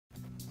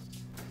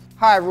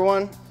Hi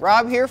everyone,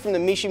 Rob here from the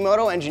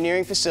Mishimoto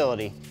Engineering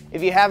Facility.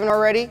 If you haven't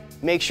already,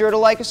 make sure to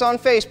like us on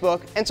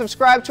Facebook and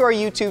subscribe to our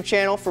YouTube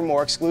channel for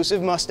more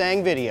exclusive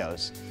Mustang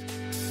videos.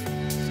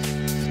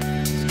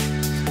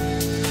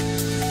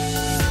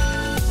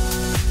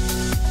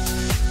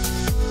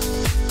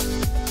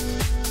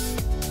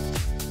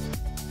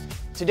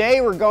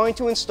 Today we're going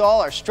to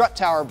install our strut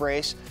tower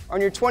brace on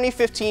your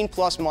 2015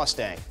 Plus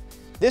Mustang.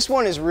 This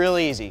one is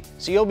really easy,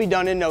 so you'll be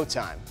done in no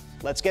time.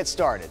 Let's get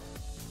started.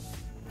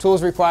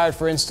 Tools required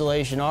for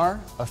installation are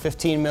a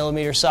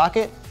 15mm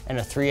socket and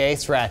a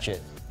 3/8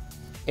 ratchet.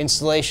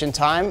 Installation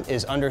time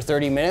is under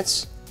 30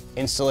 minutes.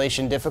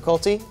 Installation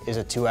difficulty is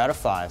a 2 out of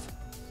 5.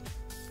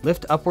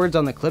 Lift upwards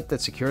on the clip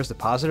that secures the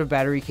positive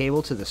battery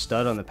cable to the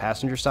stud on the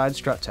passenger side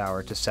strut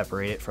tower to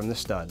separate it from the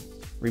stud.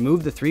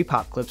 Remove the 3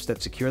 pop clips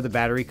that secure the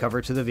battery cover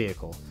to the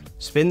vehicle.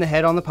 Spin the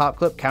head on the pop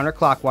clip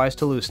counterclockwise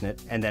to loosen it,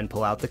 and then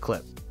pull out the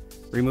clip.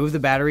 Remove the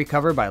battery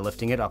cover by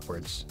lifting it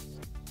upwards.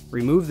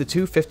 Remove the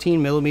 2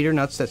 15mm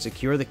nuts that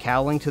secure the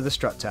cowling to the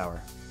strut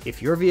tower.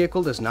 If your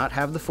vehicle does not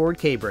have the forward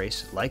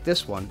K-brace, like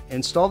this one,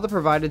 install the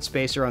provided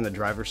spacer on the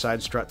driver's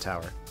side strut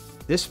tower.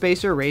 This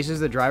spacer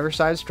raises the driver's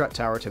side strut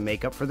tower to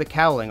make up for the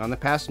cowling on the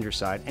passenger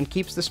side and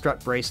keeps the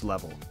strut brace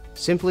level.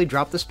 Simply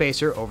drop the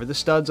spacer over the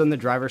studs on the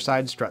driver's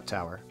side strut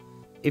tower.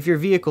 If your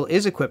vehicle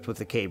is equipped with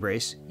the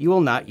K-brace, you will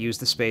not use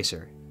the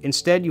spacer.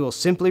 Instead, you will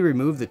simply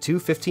remove the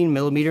 2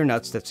 15mm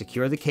nuts that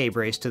secure the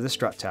K-brace to the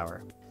strut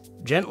tower.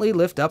 Gently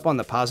lift up on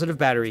the positive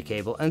battery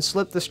cable and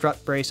slip the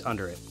strut brace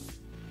under it.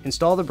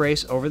 Install the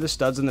brace over the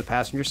studs on the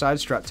passenger side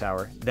strut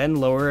tower, then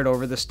lower it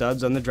over the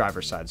studs on the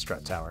driver's side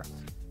strut tower.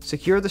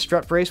 Secure the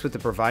strut brace with the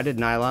provided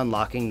nylon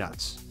locking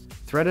nuts.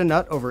 Thread a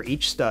nut over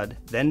each stud,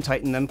 then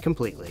tighten them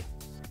completely.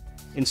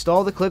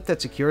 Install the clip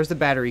that secures the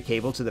battery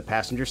cable to the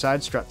passenger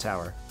side strut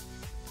tower.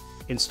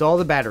 Install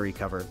the battery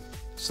cover.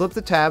 Slip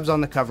the tabs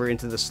on the cover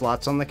into the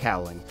slots on the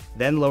cowling,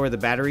 then lower the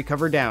battery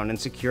cover down and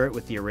secure it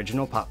with the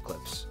original pop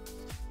clips.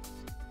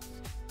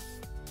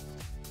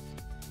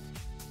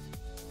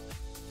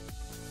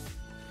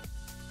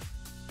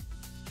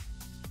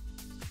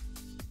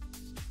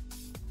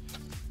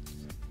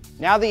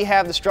 Now that you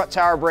have the strut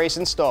tower brace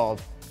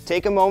installed,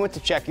 take a moment to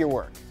check your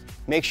work.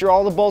 Make sure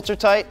all the bolts are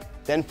tight,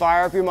 then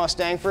fire up your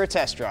Mustang for a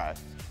test drive.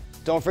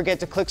 Don't forget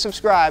to click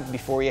subscribe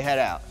before you head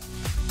out.